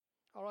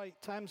right,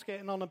 time's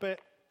getting on a bit.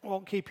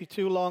 Won't keep you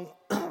too long.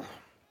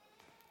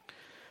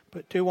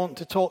 But do want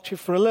to talk to you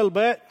for a little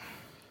bit,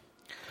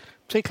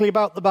 particularly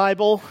about the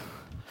Bible,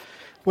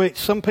 which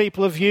some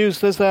people have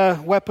used as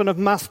a weapon of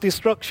mass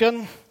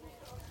destruction.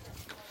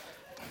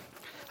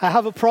 I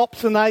have a prop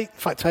tonight. In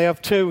fact, I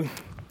have two.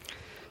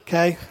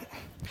 Okay.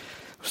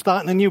 We're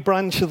starting a new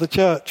branch of the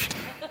church.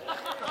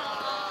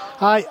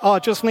 I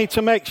just need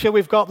to make sure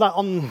we've got that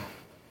on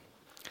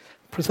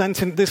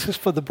presenting. This is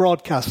for the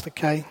broadcast,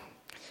 okay?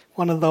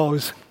 One of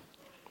those.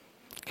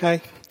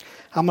 Okay?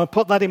 I'm going to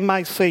put that in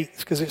my seats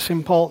because it's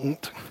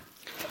important.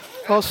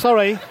 Oh,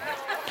 sorry.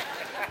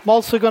 I'm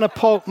also going to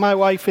poke my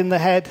wife in the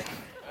head.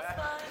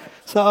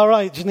 Is that all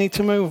right? Do you need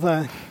to move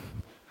there?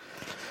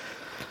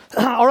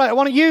 All right, I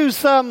want to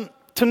use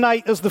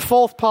tonight as the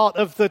fourth part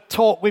of the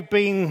talk we've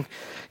been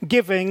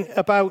giving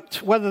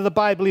about whether the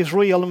Bible is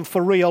real and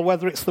for real,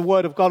 whether it's the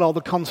Word of God or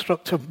the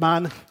construct of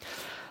man.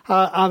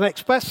 I've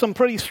expressed some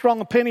pretty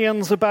strong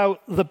opinions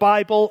about the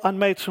Bible and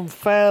made some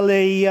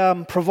fairly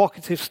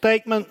provocative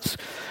statements,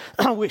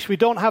 which we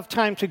don't have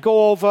time to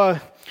go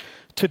over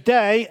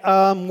today.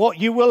 What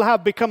you will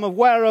have become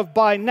aware of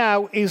by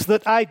now is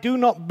that I do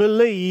not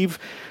believe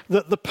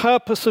that the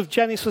purpose of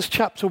Genesis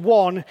chapter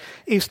 1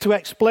 is to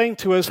explain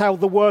to us how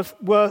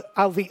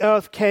the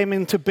earth came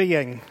into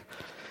being.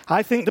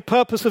 I think the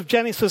purpose of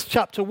Genesis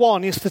chapter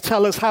 1 is to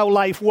tell us how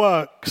life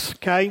works,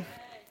 okay?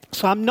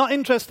 So I'm not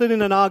interested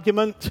in an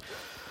argument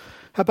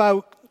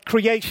about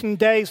creation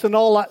days and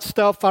all that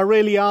stuff. I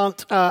really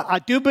aren't. I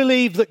do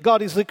believe that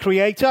God is the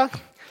creator.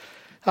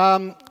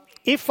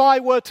 If I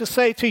were to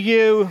say to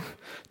you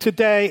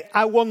today,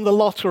 I won the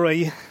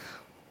lottery,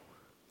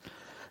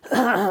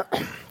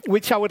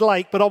 which I would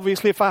like, but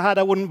obviously if I had,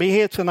 I wouldn't be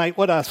here tonight,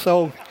 would I?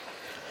 So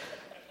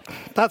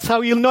that's how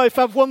you'll know if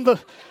I've won the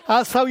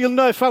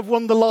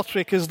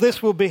lottery, because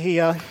this will be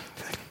here.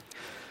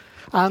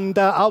 And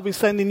I'll be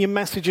sending you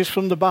messages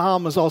from the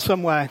Bahamas or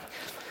somewhere.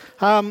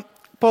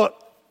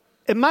 But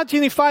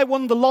imagine if I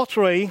won the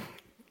lottery,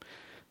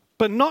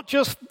 but not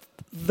just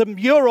the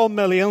Euro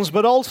Millions,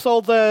 but also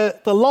the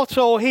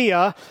lotto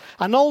here,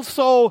 and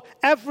also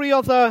every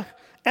other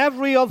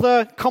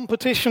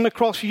competition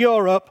across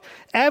Europe,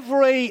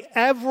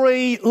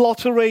 every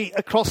lottery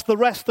across the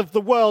rest of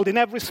the world in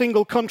every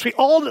single country,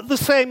 all at the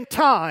same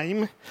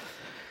time,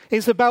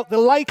 is about the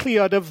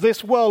likelihood of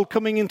this world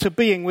coming into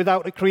being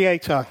without a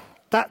creator.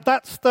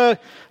 That's the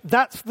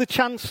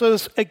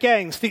chances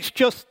against. It's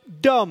just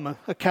dumb,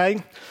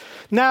 okay?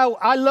 Now,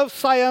 I love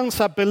science.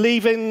 I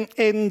believe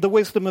in the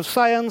wisdom of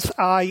science.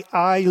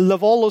 I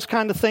love all those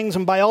kind of things,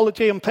 and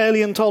biology and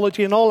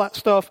paleontology and all that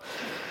stuff.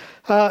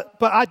 But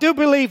I do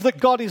believe that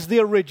God is the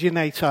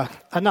originator,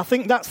 and I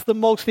think that's the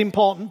most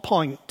important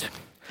point.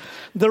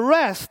 The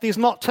rest is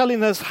not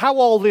telling us how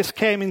all this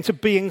came into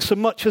being so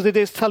much as it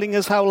is telling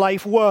us how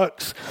life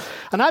works.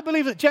 And I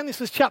believe that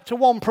Genesis chapter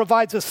 1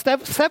 provides a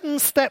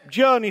seven-step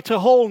journey to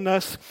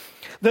wholeness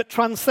that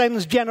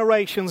transcends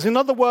generations. In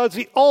other words,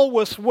 it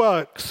always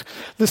works.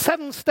 The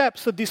 7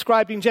 steps are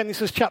described in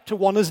Genesis chapter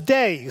 1 as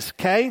days,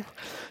 okay?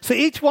 So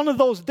each one of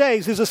those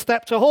days is a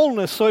step to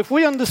wholeness. So if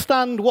we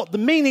understand what the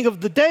meaning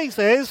of the days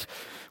is,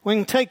 we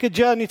can take a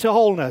journey to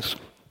wholeness.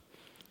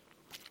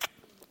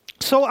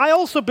 So I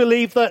also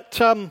believe that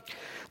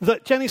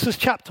Genesis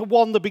chapter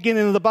 1, the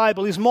beginning of the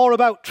Bible, is more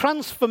about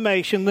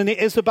transformation than it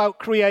is about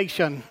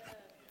creation.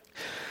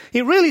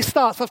 It really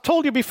starts, I've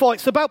told you before,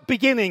 it's about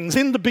beginnings,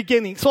 in the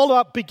beginning. It's all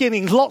about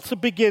beginnings, lots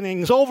of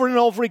beginnings, over and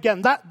over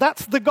again.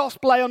 That's the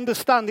gospel I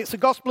understand. It's a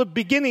gospel of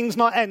beginnings,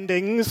 not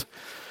endings.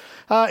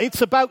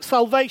 It's about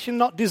salvation,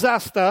 not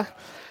disaster.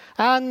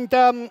 And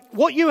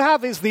what you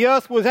have is the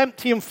earth was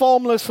empty and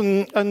formless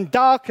and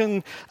dark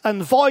and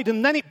void,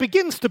 and then it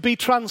begins to be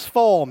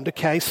transformed,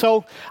 okay?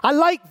 So I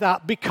like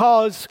that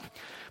because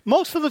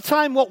most of the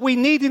time what we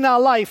need in our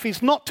life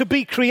is not to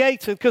be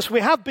created, because we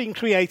have been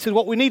created.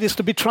 What we need is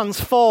to be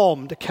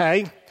transformed,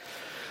 okay?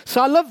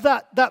 So I love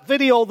that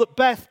video that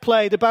Beth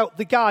played about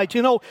the guide.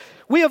 You know,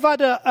 we have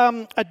had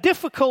a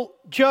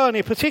difficult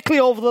journey, particularly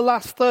over the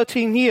last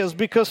 13 years,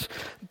 because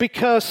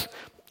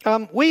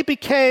we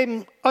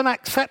became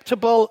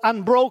unacceptable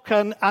and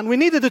broken, and we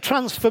needed a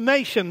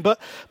transformation. But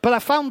I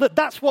found that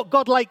that's what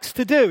God likes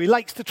to do. He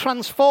likes to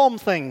transform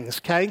things,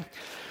 okay?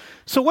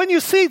 So when you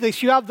see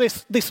this, you have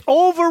this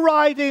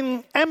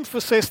overriding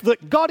emphasis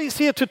that God is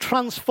here to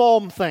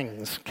transform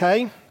things,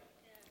 okay?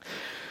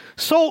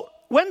 So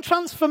when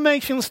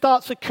transformation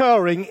starts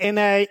occurring in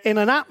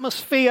an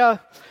atmosphere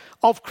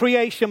of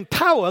creation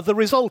power, the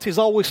result is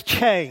always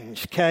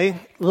change, okay?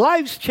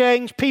 Lives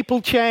change, people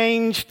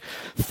change,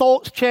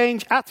 thoughts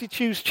change,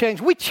 attitudes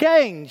change. We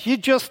change. You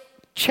just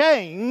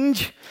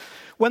change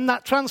when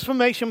that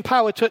transformation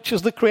power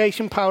touches the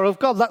creation power of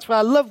God. That's why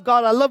I love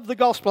God, I love the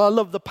gospel, I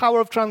love the power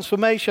of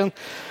transformation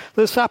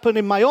that's happened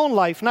in my own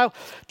life. Now,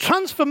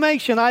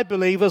 transformation, I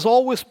believe, has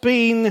always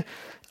been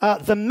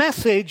the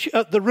message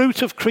at the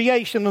root of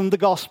creation and the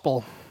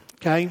gospel,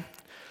 okay?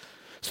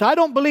 So I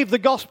don't believe the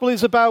gospel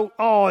is about,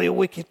 oh, you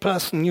wicked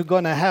person, you're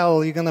going to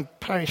hell, you're going to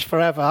perish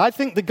forever. I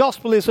think the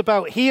gospel is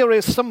about, here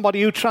is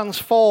somebody who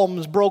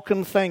transforms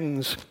broken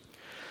things,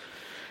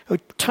 who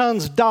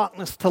turns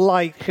darkness to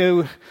light,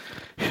 who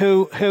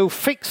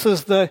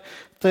fixes the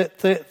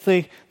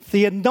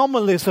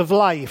anomalies of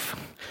life.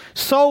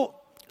 So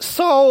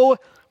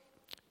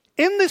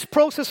in this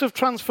process of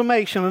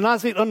transformation, and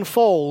as it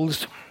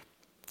unfolds,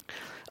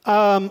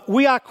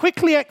 we are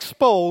quickly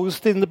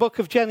exposed in the book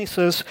of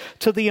Genesis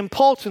to the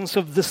importance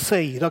of the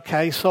seed.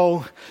 Okay,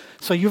 so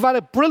you've had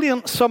a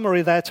brilliant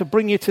summary there to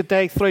bring you to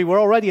day 3. We're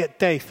already at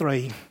day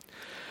 3.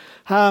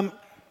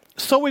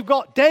 So we've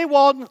got day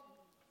 1,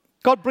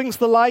 God brings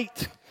the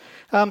light.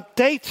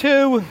 Day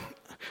 2,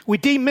 we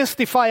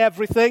demystify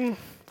everything,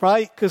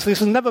 right? Because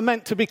this is never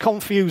meant to be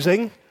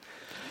confusing.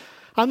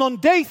 And on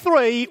day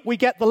 3, we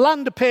get the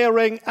land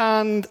appearing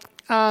and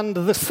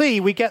the sea.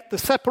 We get the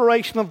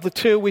separation of the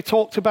two. We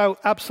talked about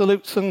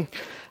absolutes and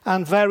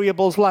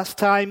variables last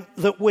time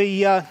that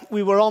we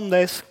were on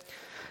this.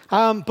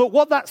 But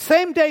what that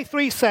same day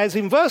 3 says,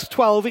 in verse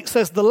 12, it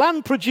says, the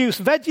land produced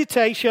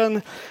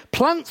vegetation,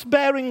 plants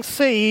bearing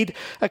seed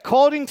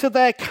according to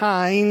their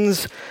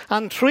kinds,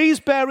 and trees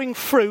bearing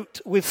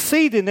fruit with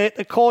seed in it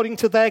according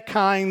to their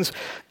kinds.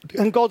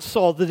 And God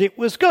saw that it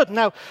was good.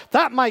 Now,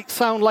 that might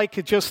sound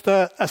like just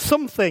a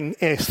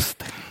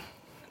something-ist.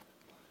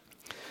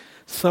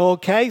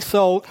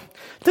 So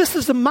this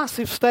is a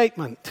massive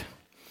statement.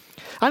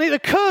 And it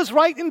occurs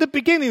right in the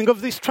beginning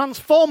of this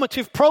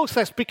transformative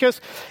process,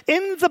 because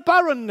in the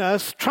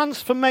barrenness,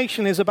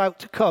 transformation is about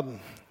to come.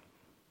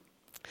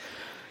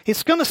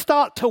 It's going to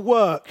start to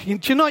work. Do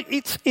you know,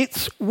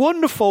 it's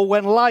wonderful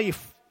when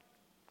life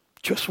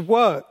just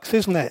works,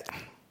 isn't it?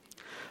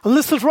 And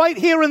this is right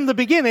here in the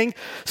beginning.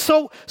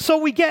 So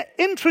we get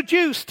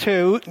introduced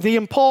to the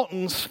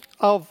importance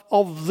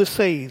of the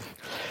seed.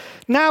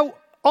 Now,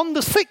 on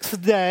the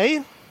 6th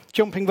day,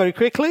 jumping very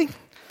quickly,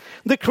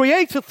 the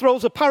Creator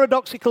throws a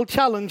paradoxical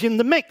challenge in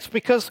the mix,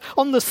 because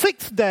on the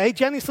 6th day,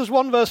 Genesis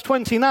 1 verse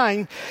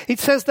 29, it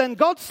says, then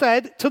God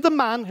said to the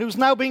man who's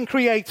now been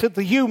created,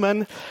 the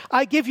human,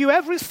 I give you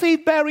every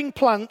seed-bearing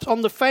plant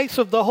on the face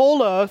of the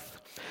whole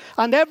earth,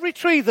 and every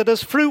tree that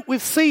has fruit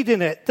with seed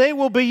in it. They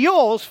will be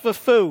yours for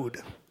food.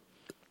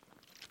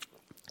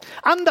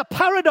 And the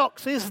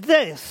paradox is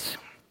this.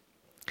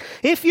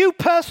 If you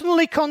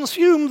personally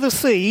consume the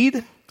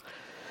seed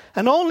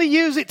and only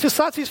use it to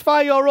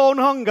satisfy your own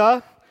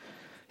hunger,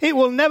 it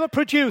will never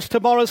produce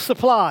tomorrow's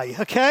supply,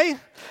 okay?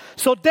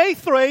 So day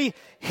 3,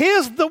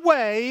 here's the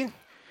way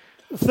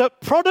that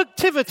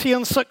productivity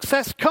and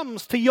success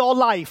comes to your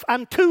life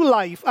and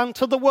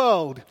to the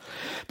world.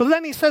 But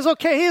then he says,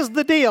 okay, here's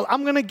the deal.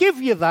 I'm going to give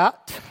you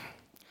that.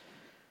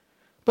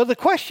 But the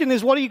question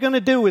is, what are you going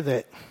to do with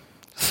it?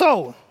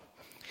 So,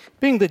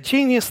 being the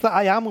genius that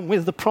I am and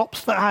with the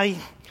props that I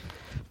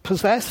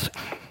possess,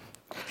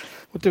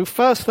 we'll do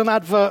first an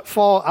advert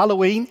for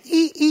Halloween.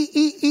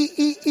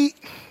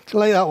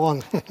 Play that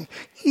one.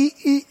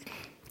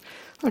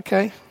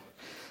 Okay.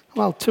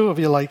 Well, 2 of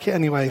you like it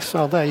anyway,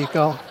 so there you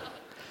go.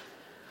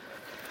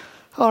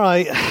 All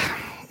right.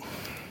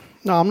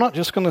 No, I'm not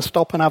just going to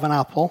stop and have an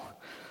apple.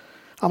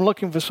 I'm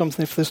looking for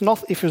something. If there's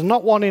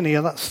not one in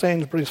here, that's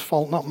Sainsbury's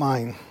fault, not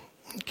mine.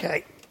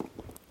 Okay.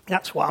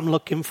 That's what I'm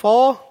looking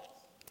for.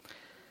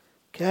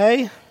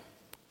 Okay.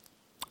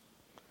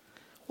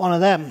 One of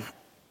them.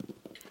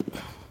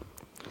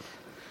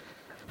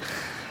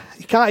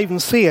 You can't even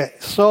see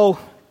it. So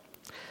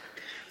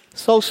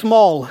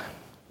small.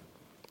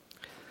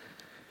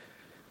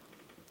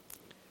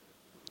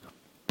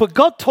 But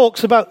God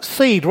talks about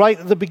seed right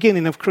at the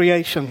beginning of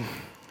creation.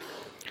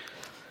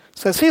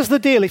 Says, here's the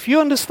deal. If you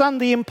understand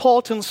the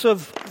importance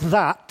of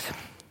that,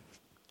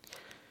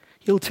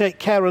 you'll take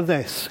care of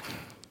this.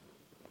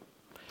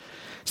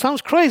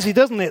 Sounds crazy,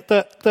 doesn't it?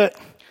 That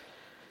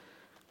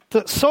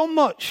so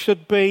much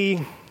should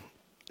be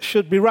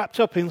wrapped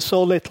up in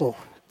so little.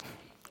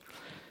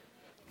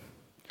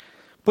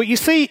 But you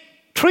see,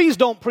 trees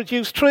don't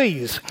produce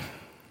trees.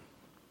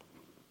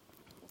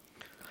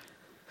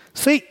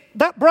 See,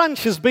 that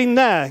branch has been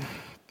there,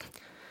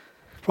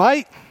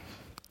 right?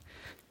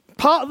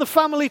 Part of the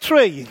family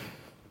tree.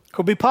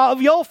 Could be part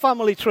of your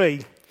family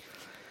tree.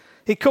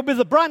 It could be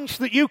the branch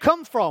that you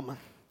come from.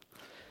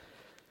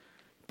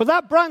 But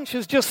that branch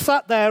has just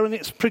sat there and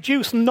it's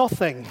produced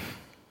nothing.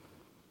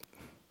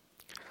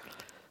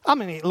 I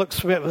mean, it looks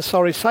a bit of a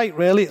sorry sight,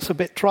 really. It's a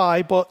bit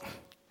dry, but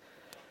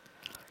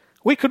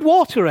we could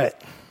water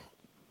it.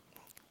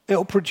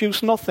 It'll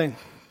produce nothing.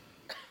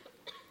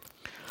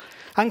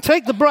 And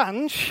take the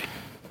branch,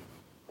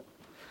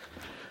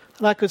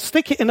 and I could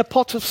stick it in a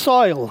pot of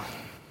soil,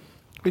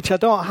 which I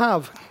don't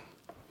have.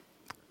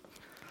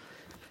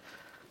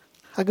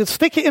 I could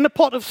stick it in a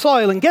pot of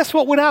soil, and guess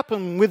what would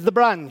happen with the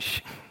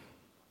branch?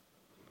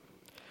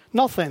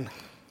 Nothing.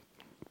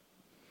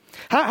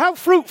 How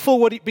fruitful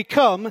would it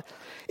become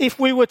if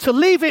we were to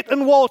leave it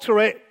and water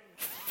it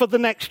for the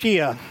next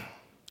year?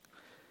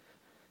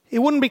 It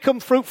wouldn't become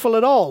fruitful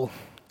at all.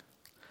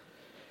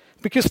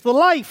 Because the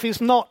life is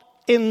not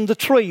in the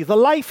tree. The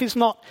life is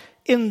not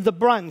in the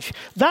branch.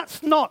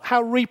 That's not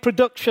how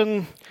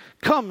reproduction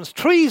comes.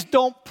 Trees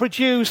don't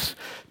produce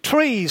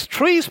trees.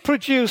 Trees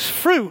produce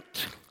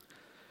fruit.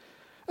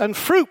 And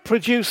fruit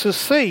produces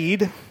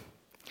seed.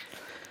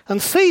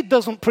 And seed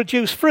doesn't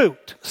produce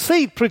fruit.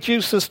 Seed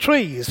produces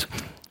trees.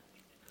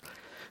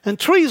 And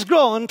trees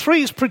grow and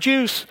trees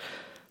produce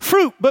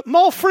fruit, but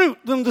more fruit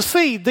than the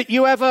seed that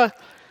you ever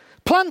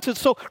planted.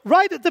 So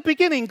right at the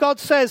beginning, God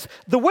says,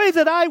 the way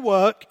that I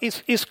work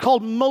is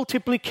called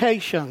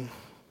multiplication.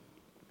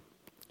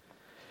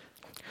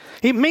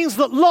 It means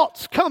that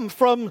lots come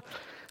from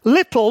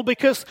little,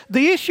 because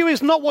the issue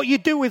is not what you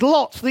do with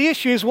lots. The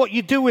issue is what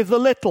you do with the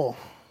little.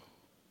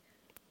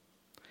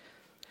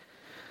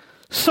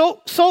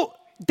 So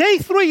day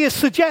 3 is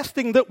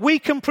suggesting that we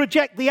can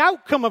project the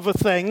outcome of a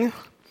thing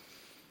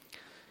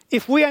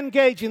if we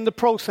engage in the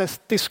process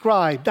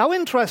described. How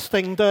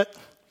interesting that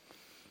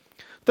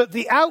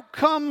the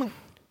outcome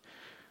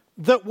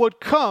that would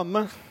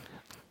come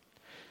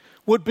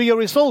would be a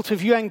result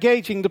of you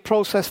engaging the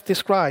process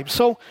described.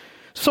 So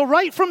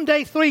right from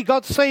day 3,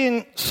 God's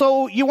saying,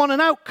 so you want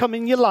an outcome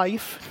in your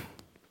life?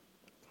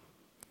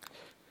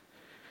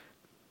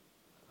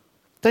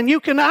 Then you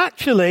can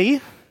actually,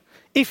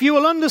 if you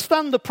will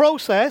understand the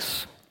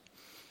process,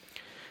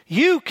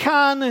 you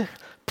can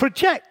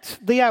project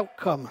the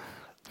outcome.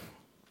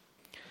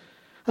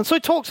 And so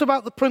it talks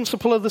about the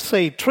principle of the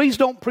seed. Trees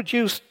don't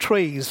produce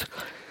trees.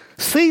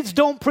 Seeds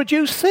don't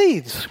produce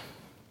seeds.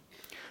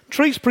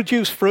 Trees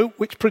produce fruit,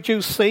 which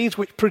produce seeds,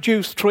 which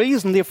produce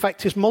trees, and the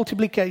effect is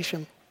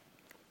multiplication.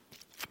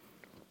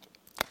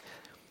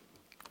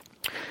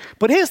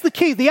 But here's the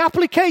key. The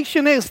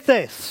application is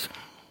this.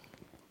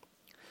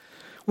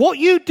 What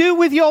you do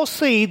with your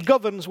seed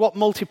governs what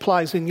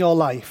multiplies in your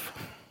life.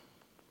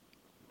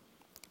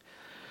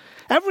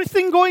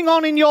 Everything going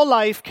on in your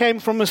life came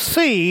from a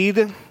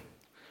seed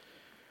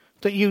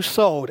that you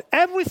sowed.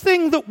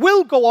 Everything that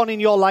will go on in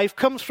your life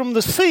comes from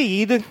the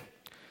seed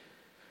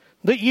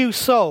that you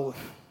sow.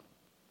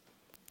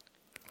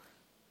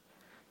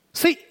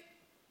 See,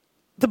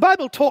 the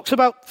Bible talks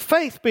about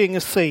faith being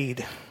a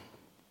seed.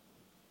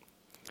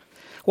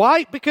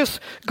 Why? Because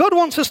God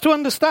wants us to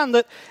understand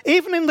that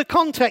even in the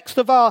context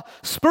of our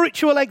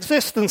spiritual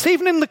existence,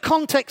 even in the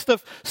context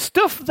of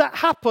stuff that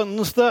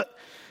happens that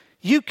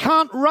you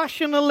can't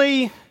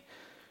rationally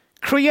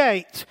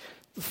create,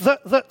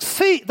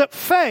 that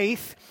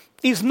faith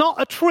is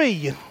not a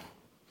tree.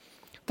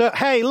 That,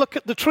 hey, look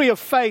at the tree of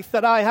faith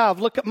that I have.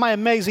 Look at my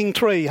amazing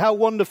tree. How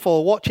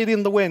wonderful. Watch it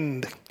in the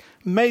wind.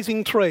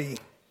 Amazing tree.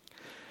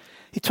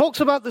 He talks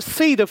about the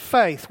seed of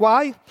faith.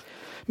 Why?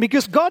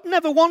 Because God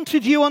never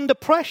wanted you under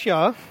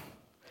pressure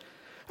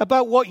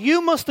about what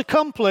you must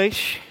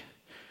accomplish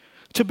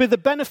to be the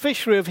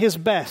beneficiary of his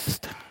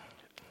best. Do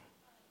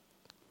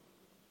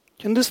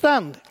you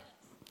understand?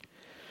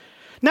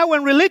 Now,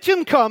 when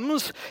religion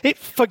comes,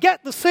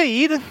 forget the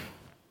seed.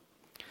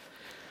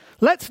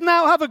 Let's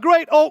now have a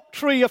great oak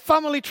tree, a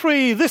family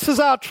tree. This is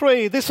our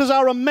tree. This is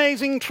our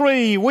amazing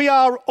tree. We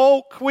are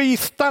oak. We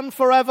stand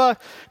forever.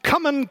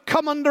 Come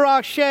under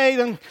our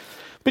shade.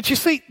 But you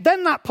see,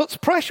 then that puts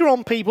pressure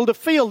on people to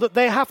feel that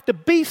they have to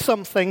be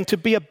something to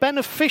be a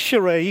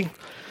beneficiary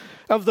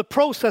of the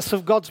process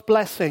of God's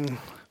blessing.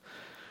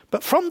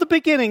 But from the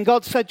beginning,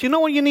 God said, you know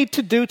what you need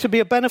to do to be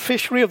a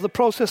beneficiary of the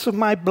process of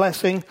my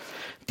blessing?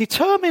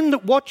 Determine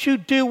that what you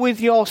do with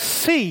your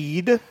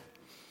seed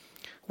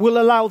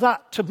will allow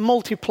that to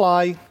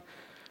multiply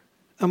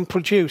and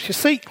produce. You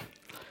see,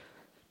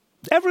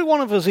 every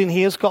one of us in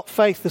here has got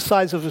faith the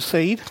size of a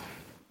seed.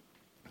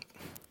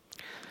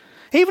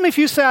 Even if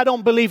you say, I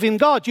don't believe in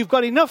God, you've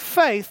got enough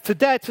faith to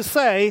dare to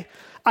say,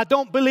 I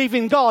don't believe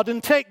in God,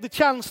 and take the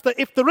chance that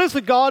if there is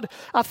a God,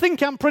 I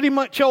think I'm pretty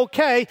much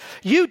okay.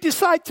 You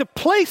decide to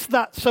place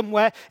that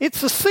somewhere.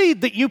 It's a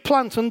seed that you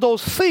plant, and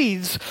those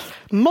seeds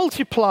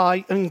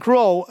multiply and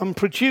grow and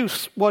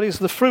produce what is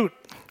the fruit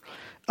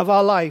of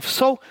our life.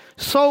 So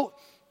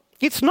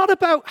it's not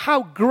about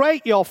how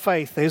great your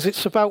faith is.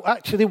 It's about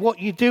actually what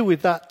you do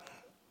with that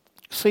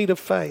seed of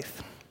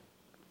faith.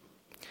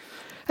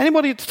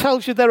 Anybody who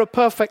tells you they're a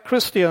perfect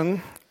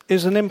Christian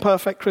is an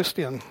imperfect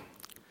Christian.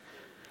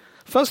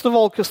 First of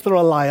all, because they're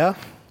a liar.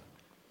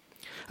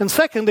 And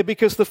secondly,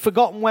 because they've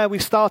forgotten where we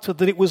started,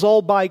 that it was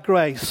all by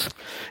grace.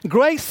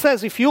 Grace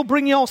says if you'll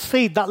bring your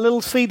seed, that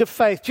little seed of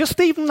faith,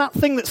 just even that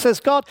thing that says,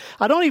 God,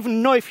 I don't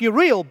even know if you're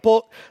real,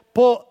 but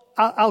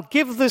I'll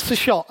give this a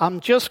shot. I'm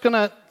just going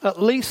to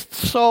at least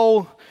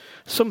sow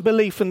some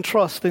belief and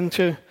trust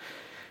into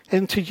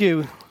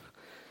you.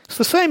 It's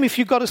the same if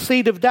you've got a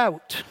seed of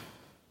doubt.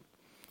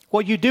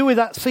 What you do with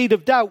that seed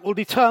of doubt will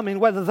determine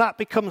whether that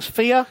becomes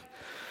fear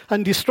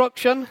and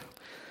destruction.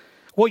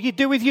 What you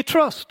do with your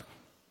trust.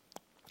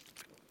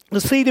 The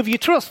seed of your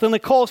trust. And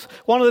of course,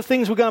 one of the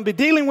things we're going to be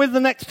dealing with the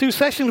next 2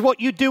 sessions, what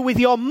you do with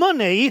your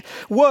money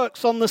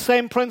works on the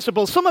same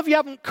principle. Some of you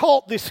haven't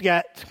caught this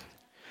yet.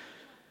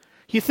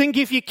 You think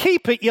if you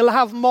keep it, you'll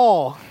have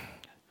more.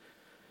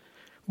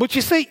 But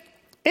you see,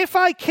 if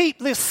I keep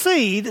this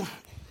seed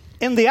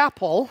in the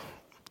apple,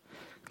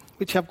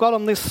 which I've got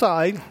on this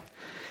side,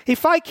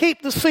 If I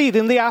keep the seed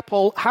in the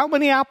apple, how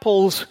many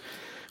apples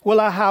will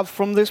I have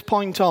from this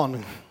point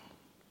on?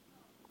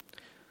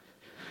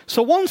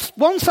 So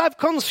once I've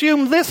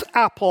consumed this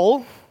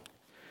apple,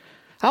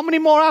 how many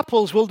more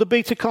apples will there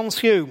be to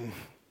consume?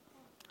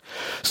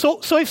 So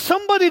if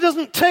somebody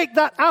doesn't take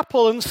that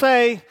apple and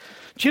say,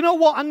 do you know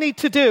what I need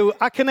to do?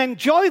 I can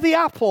enjoy the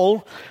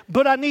apple,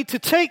 but I need to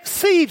take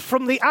seed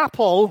from the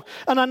apple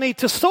and I need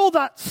to sow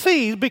that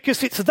seed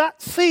because it's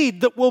that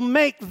seed that will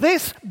make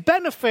this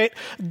benefit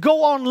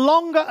go on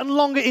longer and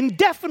longer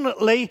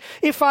indefinitely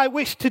if I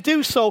wish to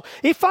do so.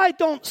 If I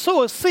don't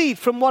sow a seed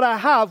from what I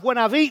have when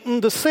I've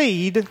eaten the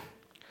seed,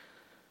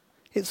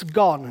 it's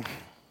gone.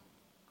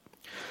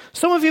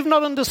 Some of you have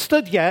not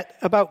understood yet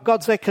about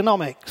God's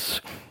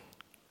economics.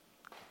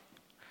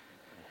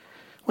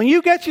 When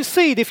you get your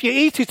seed, if you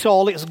eat it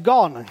all, it's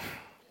gone.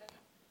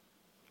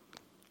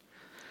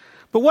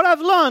 But what I've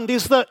learned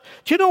is that,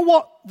 do you know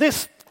what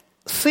this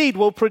seed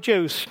will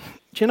produce?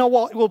 Do you know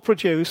what it will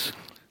produce?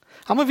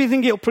 How many of you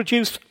think it'll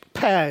produce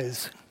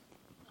pears?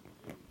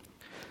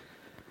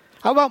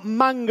 How about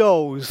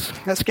mangoes?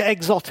 Let's get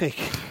exotic.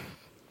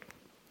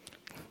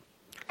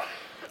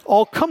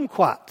 Or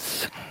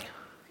kumquats.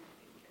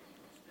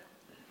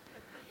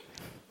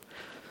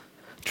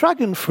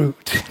 Dragon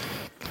fruit.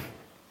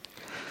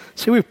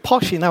 See, we're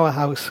posh in our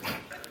house.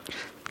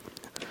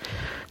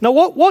 Now,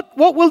 what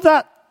will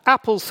that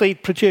apple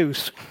seed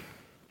produce?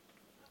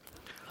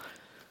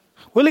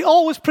 Will it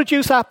always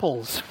produce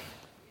apples?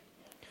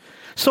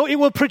 So it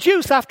will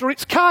produce after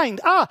its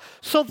kind.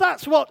 So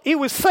that's what he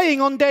was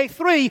saying on day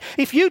 3.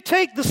 If you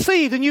take the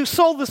seed and you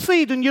sow the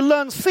seed and you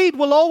learn seed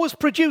will always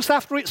produce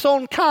after its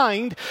own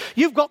kind,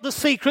 you've got the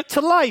secret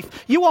to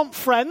life. You want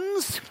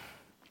friends?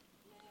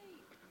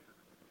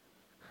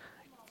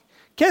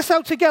 Guess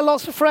how to get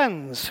lots of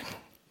friends.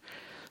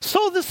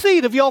 Sow the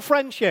seed of your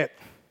friendship.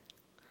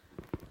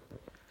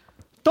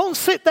 Don't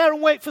sit there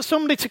and wait for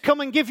somebody to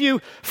come and give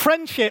you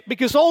friendship,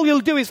 because all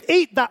you'll do is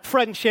eat that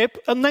friendship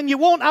and then you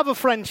won't have a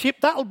friendship.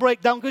 That'll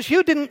break down because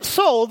you didn't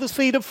sow the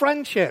seed of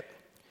friendship.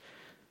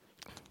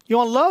 You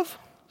want love?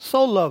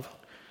 Sow love.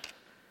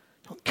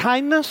 You want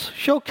kindness?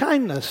 Show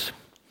kindness.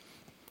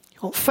 You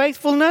want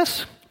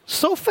faithfulness?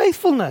 Sow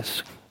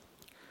faithfulness.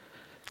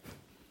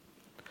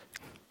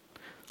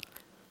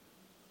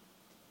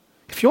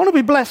 If you want to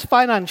be blessed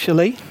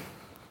financially,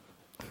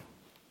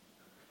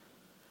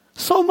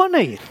 sow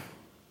money.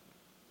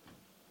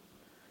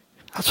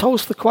 That's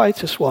always the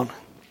quietest one.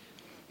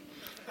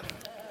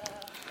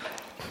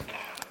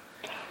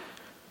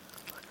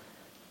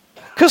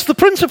 Because the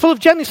principle of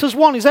Genesis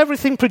 1 is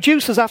everything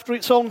produces after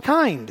its own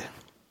kind.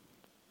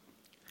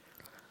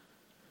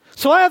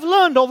 So I have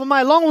learned over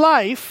my long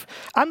life,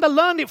 and I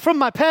learned it from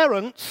my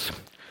parents,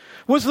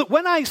 was that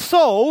when I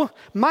sow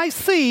my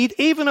seed,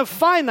 even of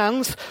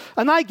finance,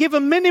 and I give a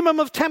minimum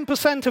of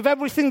 10% of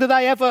everything that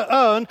I ever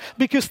earn,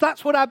 because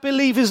that's what I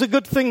believe is a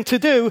good thing to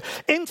do,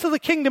 into the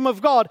kingdom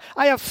of God,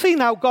 I have seen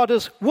how God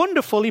has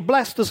wonderfully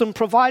blessed us and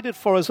provided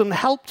for us and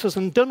helped us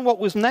and done what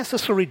was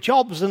necessary,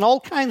 jobs and all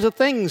kinds of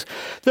things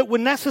that were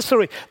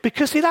necessary,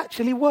 because it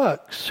actually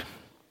works.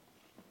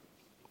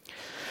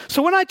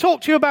 So when I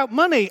talk to you about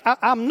money,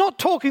 I'm not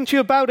talking to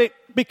you about it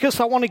because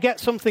I want to get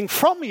something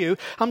from you.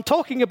 I'm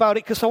talking about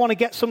it because I want to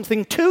get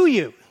something to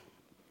you.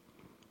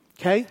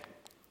 Okay?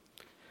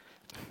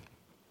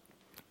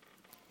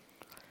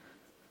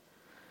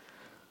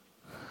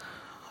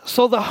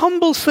 So the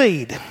humble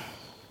seed.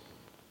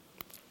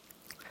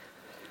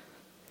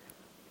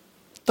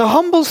 The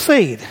humble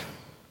seed.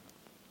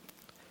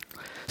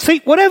 See,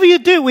 whatever you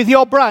do with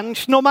your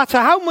branch, no matter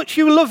how much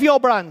you love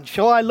your branch,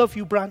 oh, I love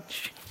you,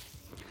 branch.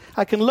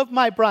 I can love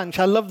my branch.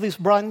 I love this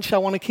branch. I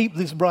want to keep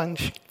this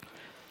branch.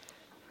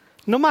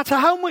 No matter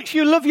how much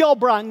you love your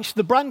branch,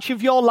 the branch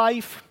of your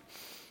life,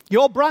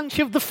 your branch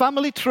of the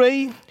family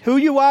tree, who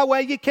you are,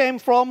 where you came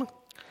from,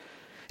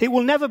 it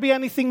will never be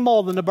anything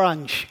more than a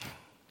branch.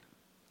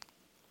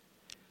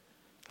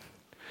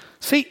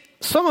 See,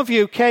 some of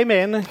you came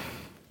in,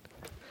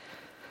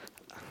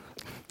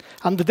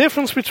 and the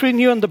difference between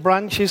you and the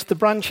branch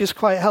is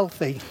quite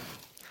healthy.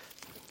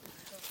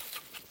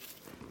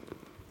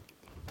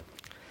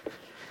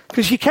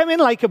 Because you came in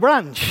like a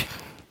branch.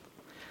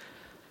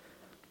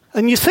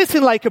 And you're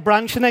sitting like a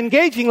branch and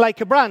engaging like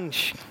a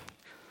branch.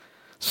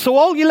 So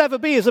all you'll ever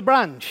be is a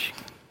branch.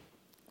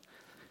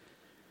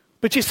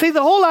 But you see,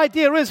 the whole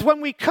idea is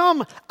when we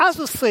come as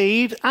a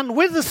seed and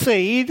with a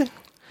seed,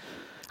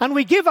 and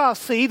we give our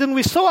seed and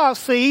we sow our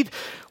seed,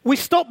 we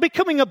stop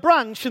becoming a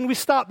branch and we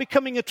start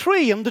becoming a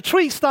tree. And the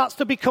tree starts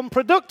to become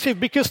productive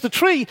because the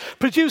tree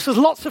produces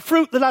lots of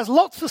fruit that has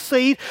lots of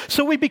seed.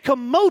 So we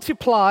become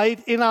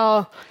multiplied in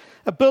our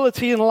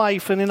ability in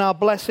life and in our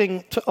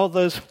blessing to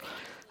others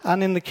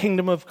and in the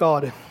kingdom of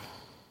God.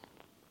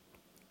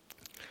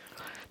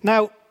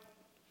 Now,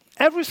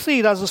 every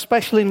seed has a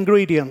special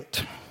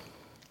ingredient.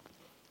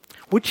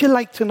 Would you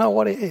like to know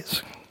what it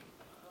is?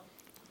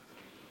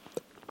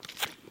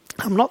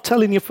 I'm not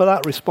telling you for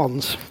that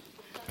response.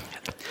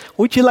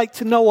 Would you like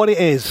to know what it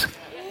is?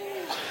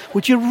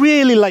 Would you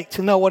really like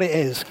to know what it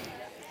is?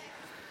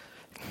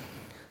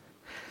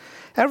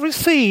 Every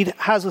seed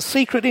has a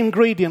secret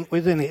ingredient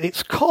within it.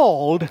 It's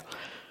called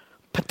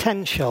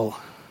potential.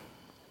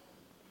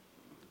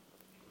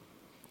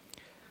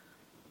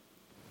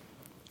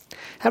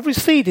 Every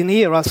seed in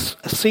here has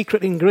a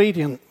secret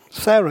ingredient.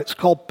 Sarah, it's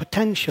called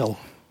potential.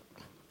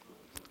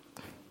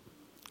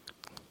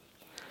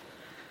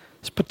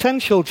 It's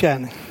potential,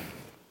 Jen.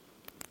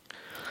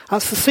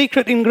 That's the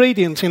secret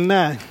ingredient in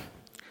there.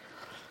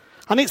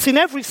 And it's in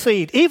every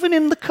seed, even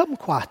in the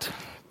kumquat.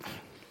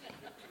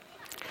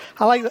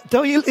 I like that.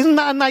 Don't you? Isn't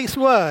that a nice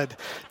word?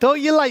 Don't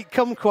you like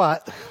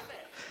kumquat?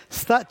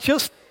 Is that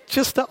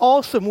just an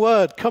awesome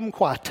word,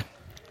 kumquat?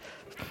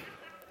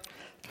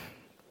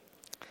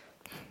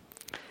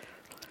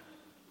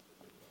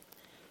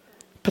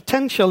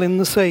 Potential in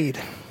the seed.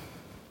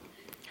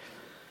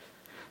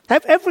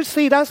 Every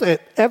seed has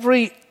it.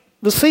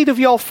 The seed of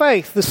your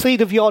faith, the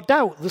seed of your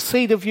doubt, the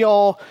seed of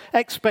your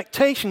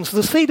expectations,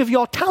 the seed of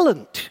your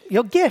talent,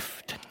 your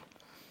gift,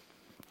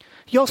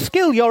 your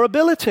skill, your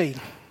ability.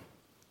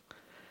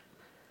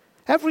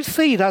 Every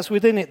seed has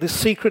within it this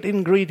secret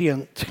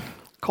ingredient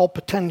called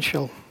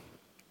potential.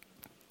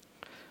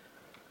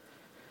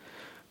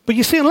 But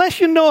you see,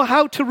 unless you know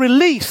how to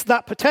release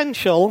that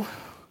potential,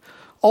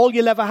 all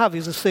you'll ever have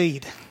is a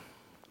seed.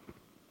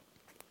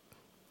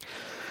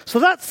 So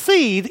that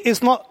seed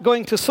is not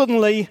going to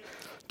suddenly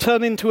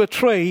turn into a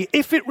tree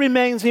if it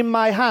remains in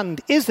my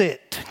hand, is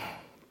it?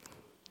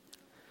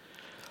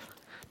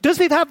 Does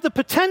it have the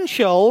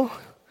potential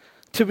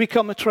to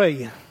become a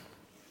tree?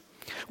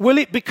 Will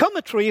it become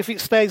a tree if it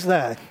stays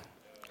there?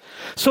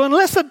 So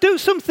unless I do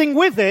something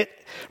with it,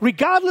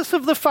 regardless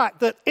of the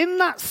fact that in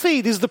that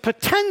seed is the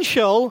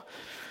potential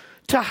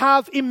to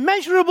have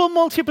immeasurable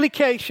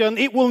multiplication,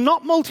 it will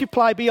not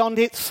multiply beyond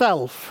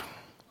itself.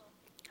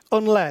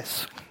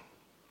 Unless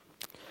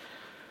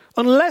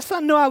I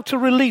know how to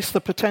release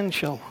the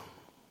potential.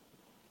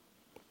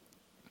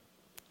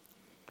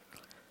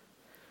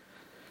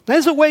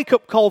 There's a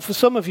wake-up call for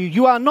some of you.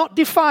 You are not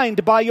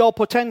defined by your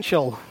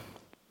potential.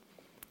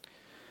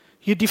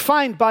 You're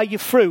defined by your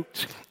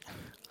fruit.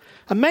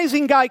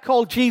 Amazing guy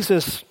called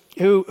Jesus,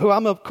 who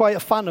I'm quite a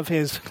fan of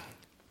his.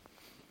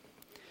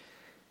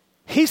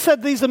 He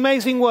said these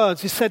amazing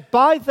words. He said,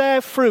 "By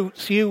their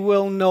fruits you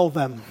will know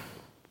them."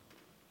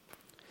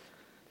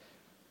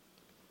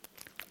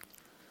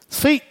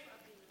 See,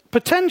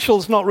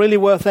 potential's not really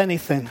worth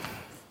anything.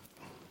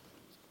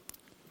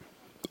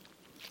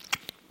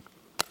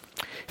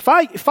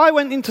 If I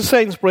went into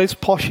Sainsbury's,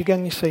 posh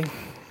again, you see,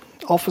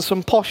 offer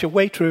some posher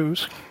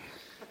Waitrose,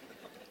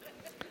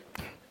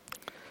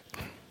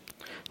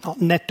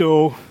 not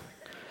Netto,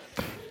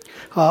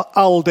 or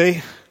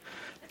Aldi,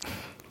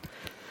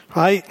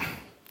 right?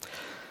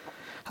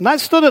 And I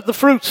stood at the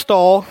fruit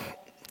store.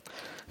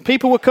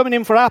 People were coming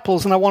in for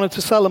apples, and I wanted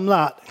to sell them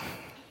that.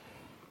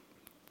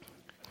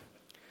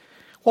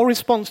 What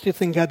response do you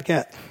think I'd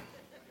get?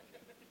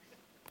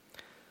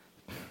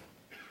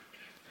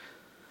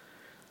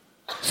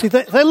 See,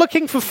 they're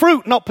looking for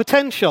fruit, not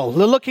potential.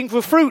 They're looking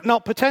for fruit,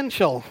 not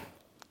potential.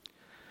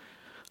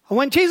 And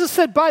when Jesus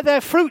said, "By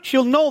their fruits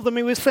you'll know them,"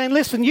 he was saying,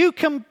 listen, you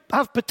can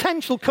have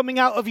potential coming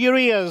out of your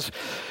ears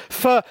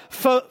for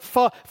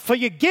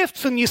your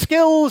gifts and your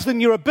skills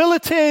and your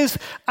abilities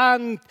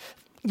and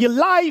your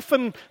life,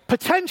 and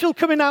potential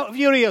coming out of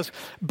your ears.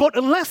 But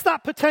unless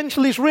that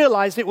potential is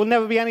realized, it will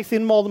never be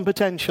anything more than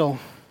potential.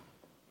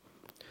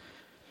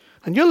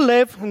 And you'll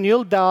live and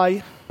you'll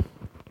die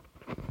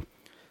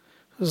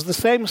as the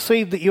same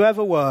seed that you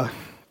ever were.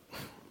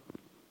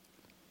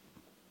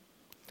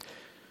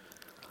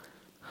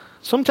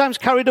 Sometimes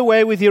carried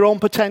away with your own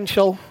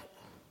potential.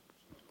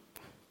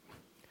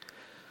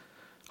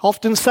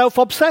 Often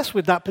self-obsessed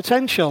with that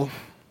potential.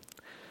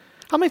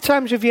 How many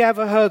times have you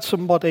ever heard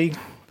somebody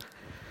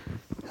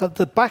at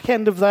the back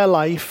end of their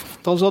life,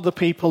 those other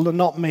people are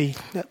not me,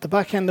 at the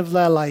back end of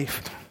their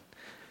life,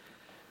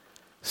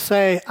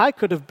 say, "I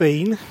could have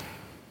been,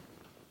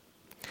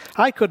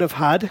 I could have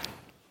had,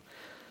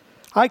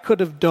 I could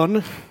have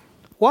done."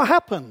 What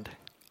happened?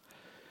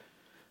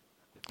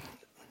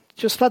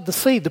 Just had the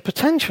seed. The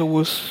potential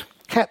was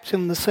kept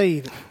in the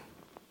seed.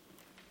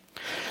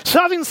 So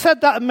having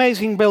said that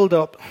amazing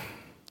build-up,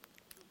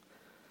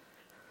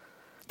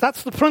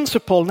 that's the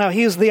principle. Now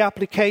here's the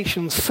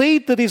application.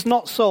 Seed that is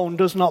not sown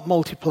does not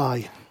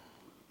multiply.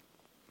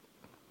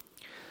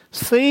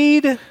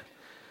 Seed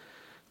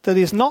that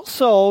is not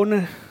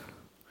sown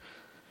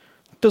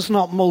does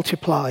not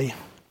multiply.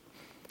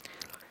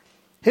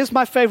 Here's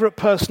my favorite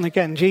person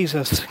again,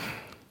 Jesus.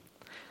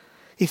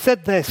 He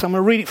said this. I'm going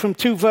to read it from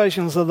two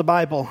versions of the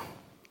Bible.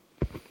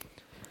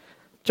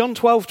 John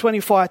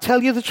 12:24. "I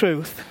tell you the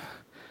truth,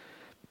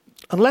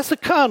 unless a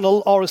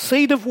kernel or a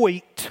seed of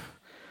wheat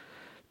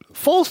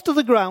falls to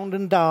the ground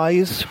and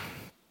dies,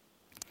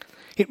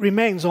 it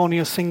remains only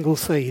a single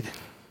seed."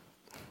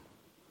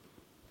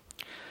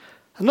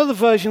 Another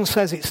version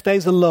says it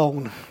stays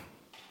alone.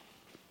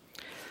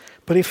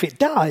 But if it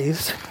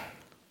dies,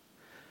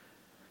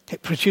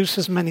 it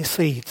produces many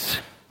seeds.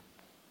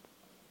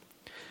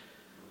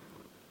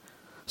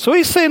 So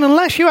he's saying,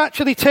 unless you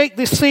actually take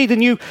this seed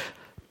and you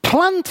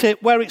plant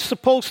it where it's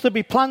supposed to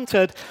be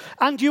planted,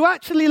 and you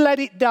actually let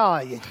it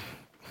die.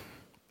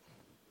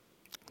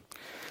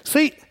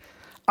 See,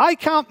 I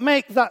can't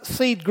make that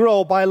seed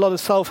grow by a lot of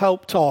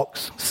self-help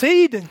talks.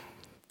 Seed,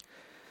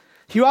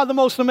 you are the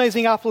most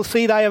amazing apple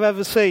seed I have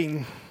ever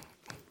seen.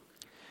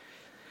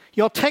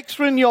 Your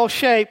texture and your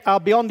shape are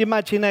beyond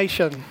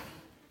imagination.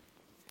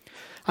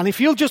 And if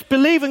you'll just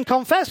believe and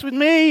confess with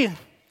me,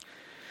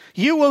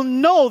 you will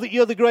know that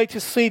you're the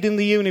greatest seed in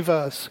the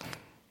universe.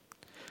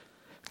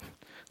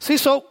 See,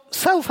 so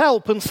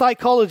self-help and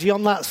psychology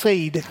on that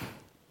seed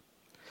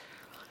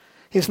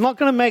is not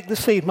going to make the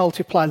seed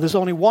multiply. There's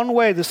only one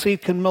way the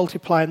seed can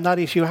multiply, and that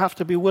is you have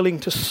to be willing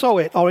to sow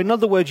it. Or in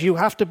other words, you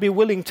have to be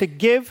willing to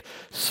give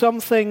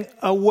something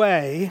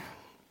away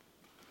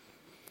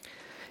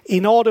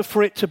in order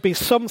for it to be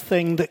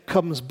something that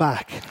comes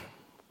back.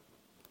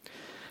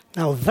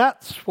 Now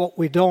that's what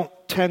we don't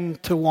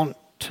tend to want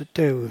to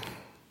do.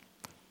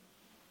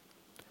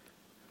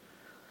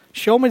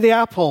 Show me the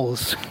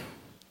apples.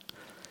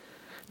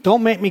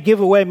 Don't make me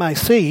give away my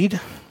seed.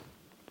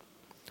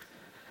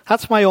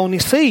 That's my only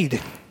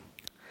seed.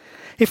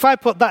 If I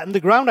put that in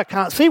the ground, I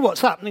can't see what's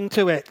happening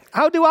to it.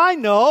 How do I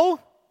know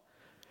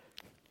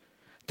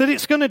that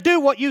it's going to do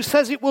what you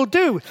says it will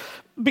do?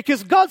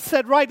 Because God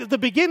said right at the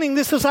beginning,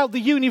 this is how the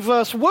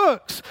universe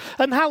works.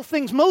 And how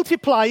things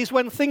multiply is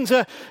when things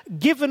are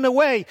given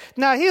away.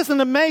 Now, here's an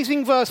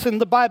amazing verse in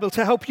the Bible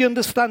to help you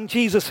understand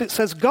Jesus. It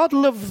says, God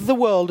loved the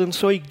world, and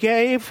so he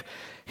gave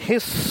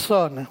his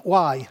son.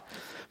 Why?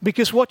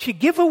 Because what you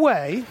give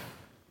away,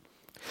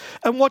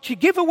 and what you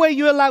give away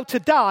you're allowed to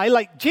die,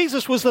 like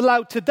Jesus was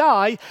allowed to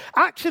die,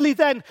 actually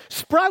then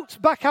sprouts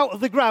back out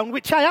of the ground,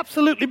 which I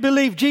absolutely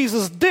believe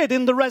Jesus did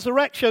in the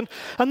resurrection,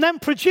 and then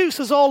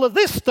produces all of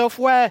this stuff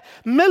where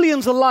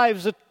millions of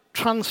lives are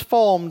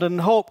transformed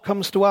and hope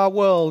comes to our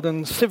world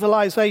and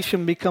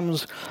civilization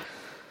becomes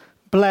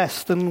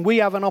blessed, and we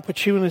have an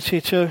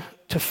opportunity to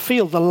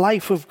feel the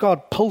life of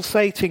God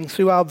pulsating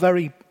through our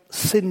very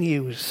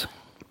sinews.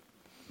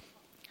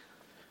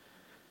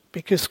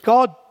 Because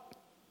God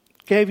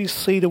gave his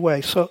seed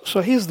away. So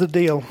here's the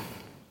deal.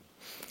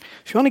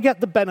 If you want to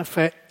get the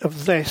benefit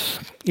of this,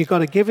 you've got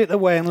to give it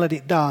away and let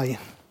it die.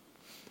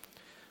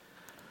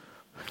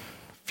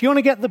 If you want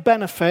to get the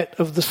benefit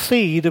of the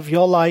seed of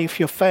your life,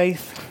 your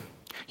faith,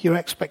 your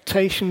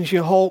expectations,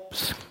 your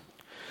hopes,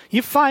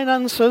 your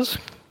finances,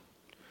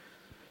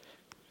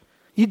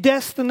 your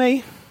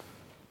destiny,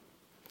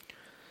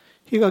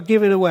 you've got to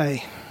give it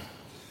away.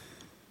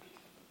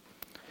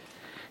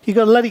 You've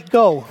got to let it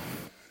go.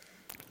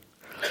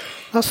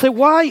 I say,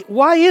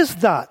 why is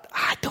that?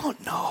 I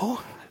don't know.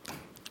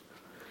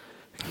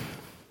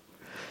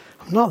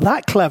 I'm not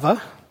that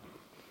clever.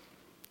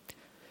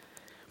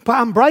 But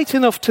I'm bright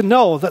enough to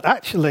know that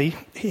actually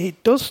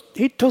it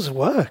does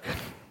work.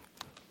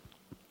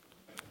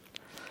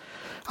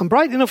 I'm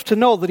bright enough to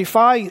know that if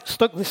I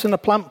stuck this in a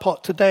plant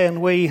pot today and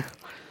we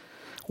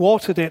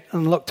watered it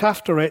and looked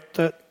after it,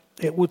 that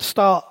it would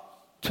start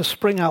to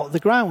spring out of the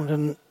ground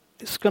and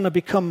it's going to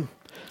become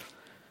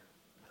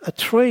a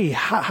tree.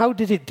 How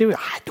did it do it?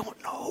 I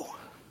don't know.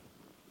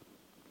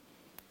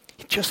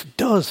 It just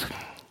does.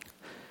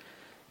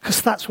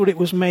 Because that's what it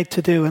was made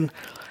to do. And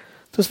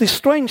there's this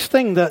strange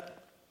thing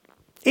that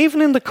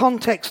even in the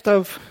context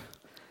of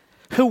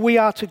who we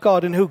are to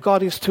God and who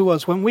God is to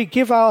us, when we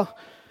give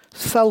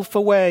ourself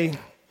away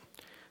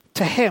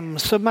to him,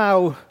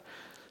 somehow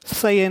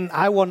saying,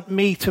 I want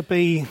me to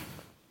be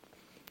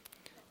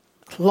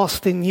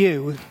lost in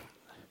you,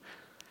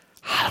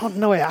 I don't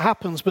know it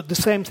happens, but the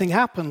same thing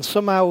happens.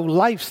 Somehow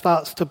life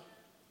starts to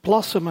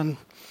blossom and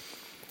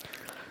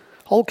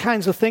all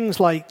kinds of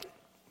things like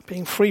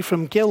being free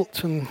from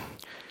guilt and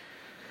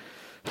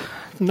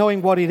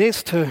knowing what it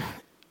is to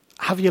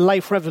have your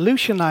life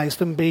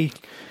revolutionized and be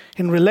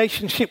in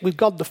relationship with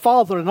God the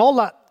Father and all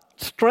that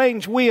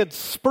strange, weird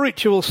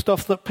spiritual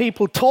stuff that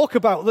people talk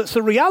about that's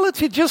a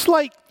reality, just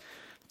like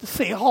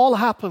it all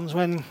happens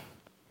when...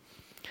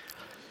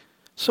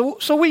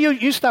 So we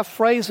used to have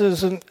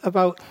phrases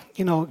about,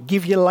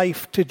 give your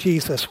life to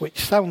Jesus, which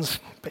sounds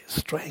a bit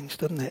strange,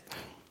 doesn't it?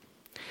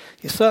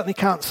 You certainly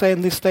can't say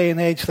in this day and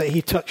age that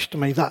he touched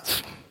me.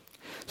 It's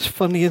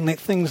funny, isn't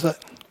it? Things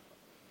that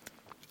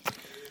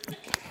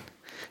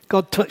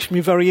God touched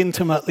me very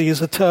intimately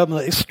is a term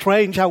that is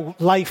strange how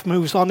life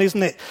moves on,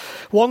 isn't it?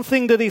 One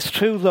thing that is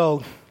true,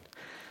 though,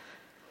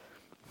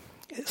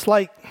 it's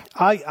like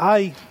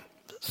I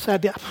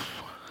said,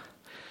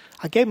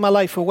 I gave my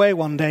life away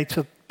one day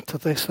to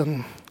this,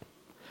 and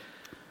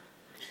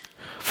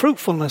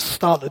fruitfulness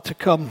started to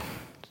come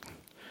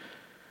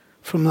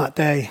from that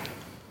day.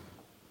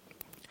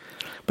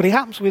 But it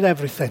happens with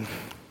everything.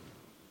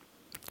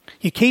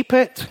 You keep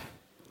it,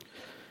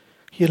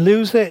 you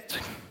lose it,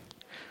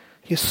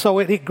 you sow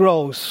it, it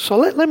grows. So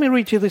let me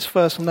read you this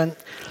verse and then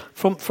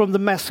from the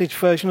Message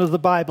version of the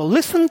Bible.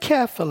 Listen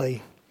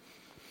carefully.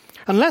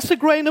 Unless a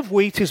grain of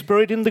wheat is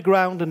buried in the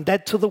ground and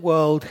dead to the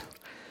world,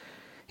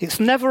 it's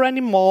never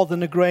any more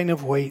than a grain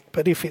of wheat,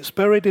 but if it's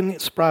buried in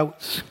it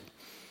sprouts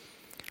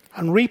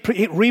and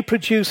it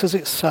reproduces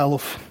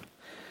itself,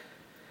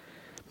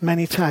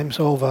 many times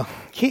over.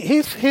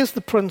 Here's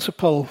the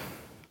principle.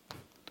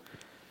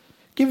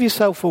 Give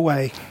yourself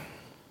away.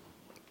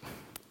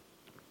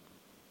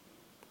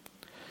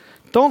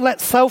 Don't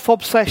let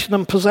self-obsession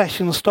and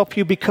possession stop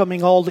you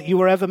becoming all that you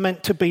were ever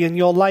meant to be in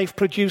your life,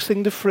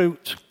 producing the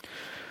fruit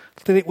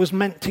that it was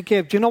meant to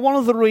give. Do you know one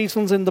of the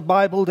reasons in the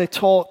Bible they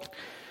taught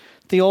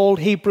the old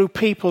Hebrew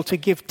people to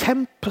give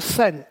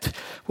 10%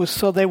 was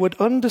so they would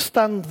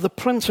understand the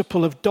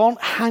principle of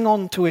don't hang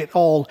on to it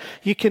all.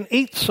 You can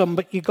eat some,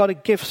 but you've got to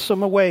give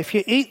some away. If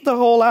you eat the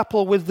whole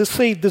apple with the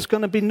seed, there's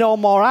going to be no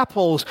more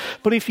apples.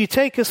 But if you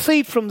take a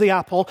seed from the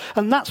apple,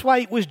 and that's why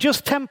it was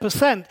just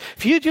 10%,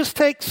 if you just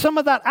take some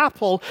of that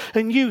apple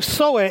and you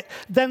sow it,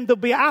 then there'll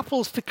be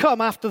apples to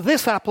come after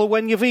this apple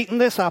when you've eaten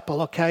this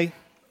apple, okay?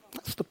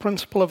 That's the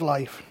principle of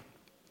life.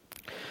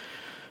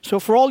 So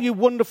for all you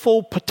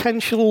wonderful,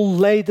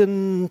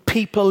 potential-laden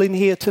people in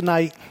here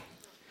tonight,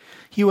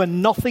 you are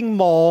nothing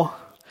more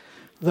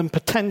than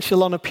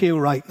potential on a pew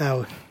right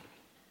now.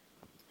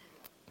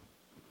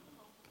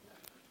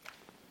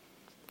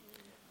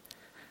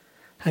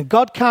 And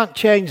God can't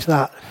change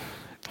that.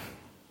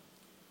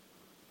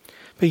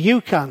 But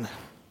you can.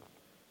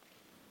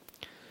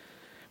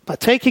 By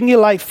taking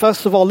your life,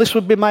 first of all, this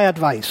would be my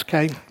advice,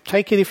 okay?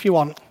 Take it if you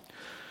want.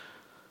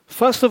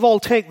 First of all,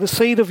 take the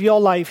seed of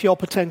your life, your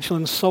potential,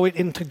 and sow it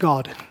into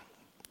God.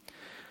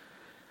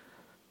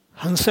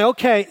 And say,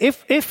 okay,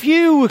 if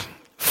you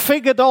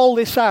figured all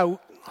this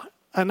out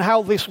and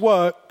how this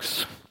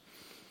works,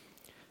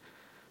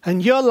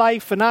 and your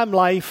life and I'm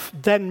life,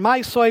 then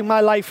my sowing my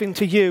life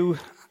into you,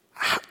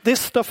 this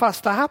stuff has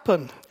to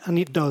happen. And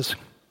it does.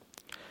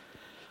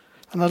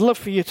 And I'd love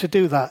for you to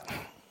do that.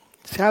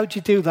 So how do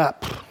you do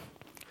that?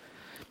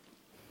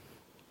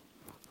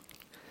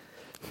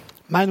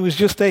 Mine was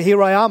just a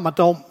here I am.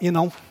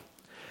 It's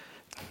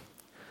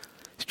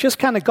just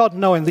kind of God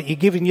knowing that you're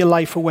giving your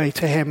life away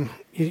to Him.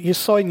 You're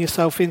sowing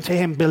yourself into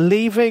Him,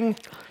 believing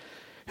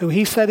who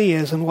He said He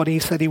is and what He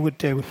said He would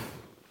do.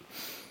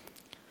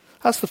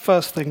 That's the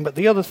first thing. But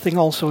the other thing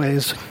also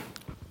is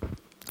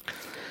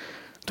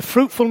the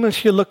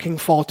fruitfulness you're looking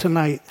for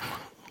tonight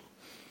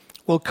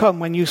will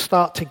come when you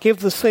start to give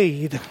the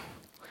seed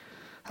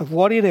of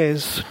what it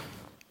is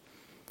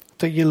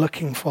that you're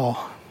looking for.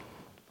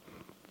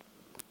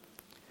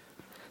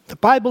 The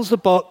Bible's a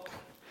book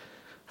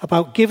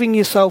about giving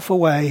yourself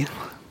away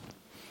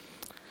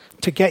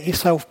to get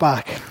yourself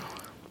back.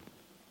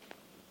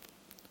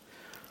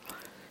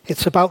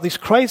 It's about this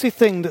crazy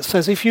thing that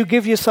says if you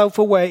give yourself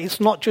away, it's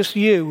not just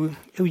you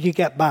who you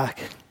get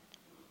back.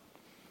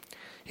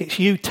 It's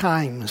you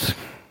times.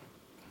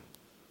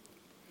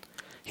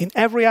 In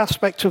every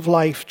aspect of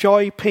life,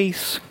 joy,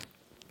 peace,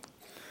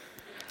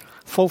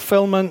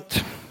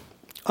 fulfillment,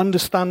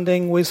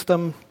 understanding,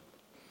 wisdom,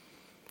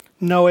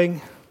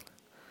 knowing,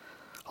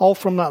 all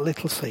from that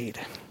little seed.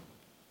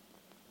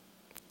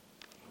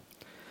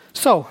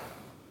 So,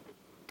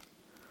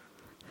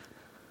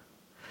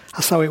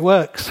 that's how it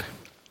works.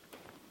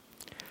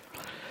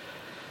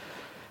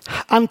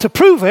 And to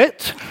prove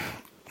it,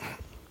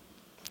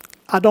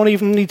 I don't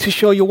even need to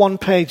show you one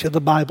page of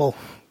the Bible.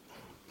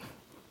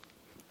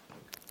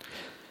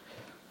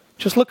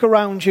 Just look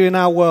around you in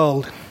our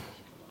world.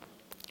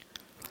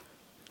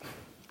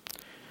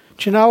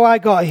 Do you know how I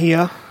got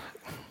here?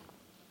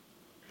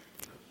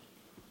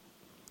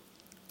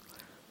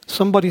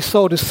 Somebody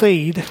sowed a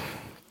seed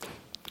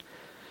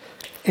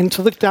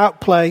into the dark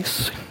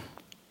place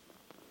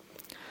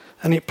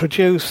and it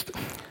produced.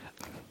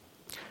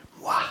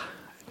 Wow.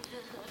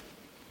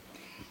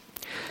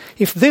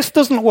 If this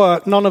doesn't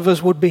work, none of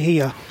us would be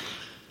here.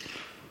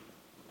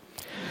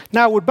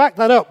 Now, I would back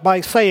that up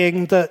by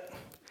saying that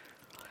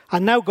I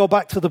now go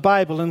back to the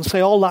Bible and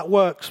say all that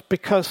works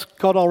because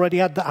God already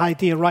had the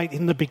idea right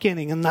in the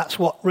beginning, and that's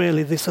what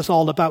really this is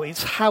all about.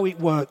 It's how it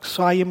works.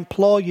 So I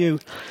implore you,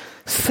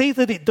 see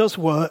that it does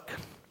work.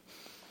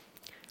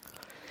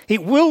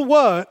 It will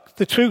work,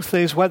 the truth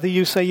is, whether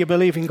you say you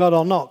believe in God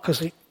or not,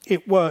 because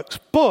it works.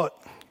 But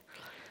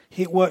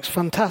it works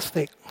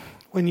fantastic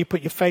when you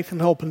put your faith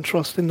and hope and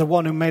trust in the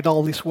one who made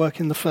all this work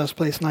in the first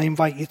place, and I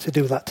invite you to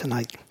do that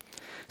tonight.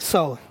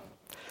 So,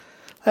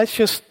 let's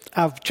just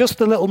have just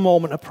a little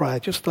moment of prayer,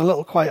 just a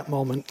little quiet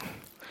moment.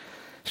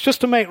 It's just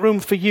to make room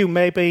for you.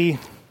 Maybe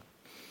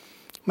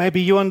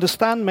you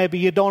understand, maybe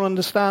you don't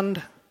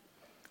understand.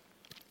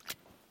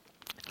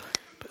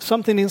 But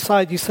something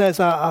inside you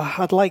says,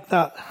 I'd like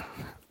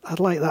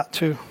that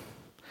to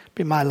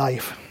be my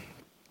life.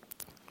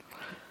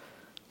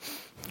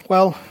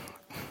 Well,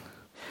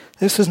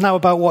 this is now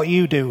about what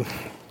you do,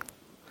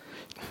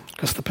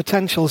 because the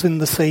potential's in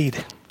the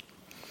seed.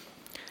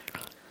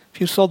 If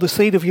you sow the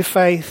seed of your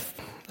faith,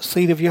 the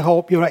seed of your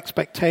hope, your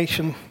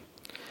expectation,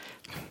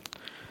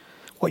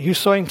 what you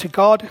sow into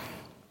God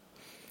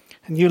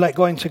and you let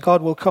go into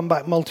God will come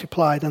back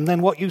multiplied. And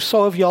then what you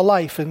sow of your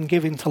life and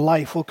give into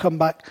life will come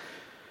back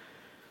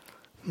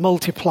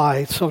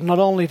multiplied. So not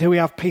only do we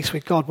have peace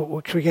with God, but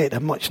we create a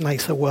much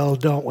nicer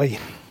world, don't we?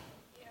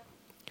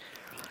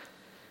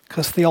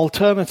 Because the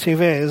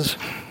alternative is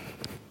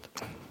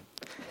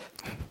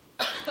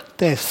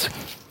this.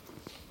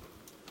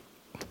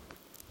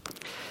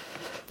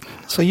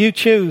 So you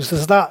choose.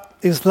 Is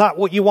that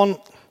what you want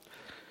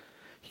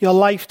your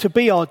life to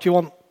be, or do you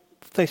want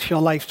this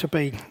your life to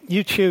be?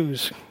 You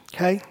choose,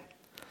 okay?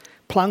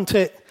 Plant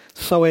it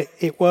so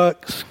it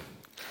works.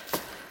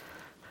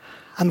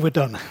 And we're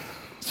done.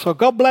 So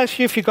God bless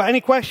you. If you've got any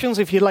questions,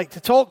 if you'd like to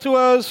talk to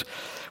us,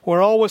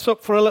 we're always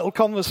up for a little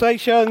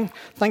conversation.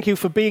 Thank you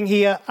for being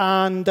here,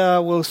 and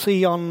we'll see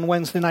you on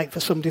Wednesday night for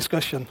some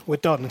discussion. We're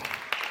done.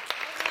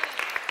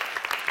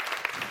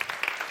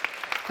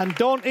 And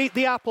don't eat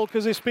the apple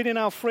because it's been in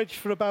our fridge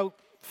for about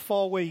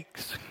 4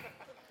 weeks.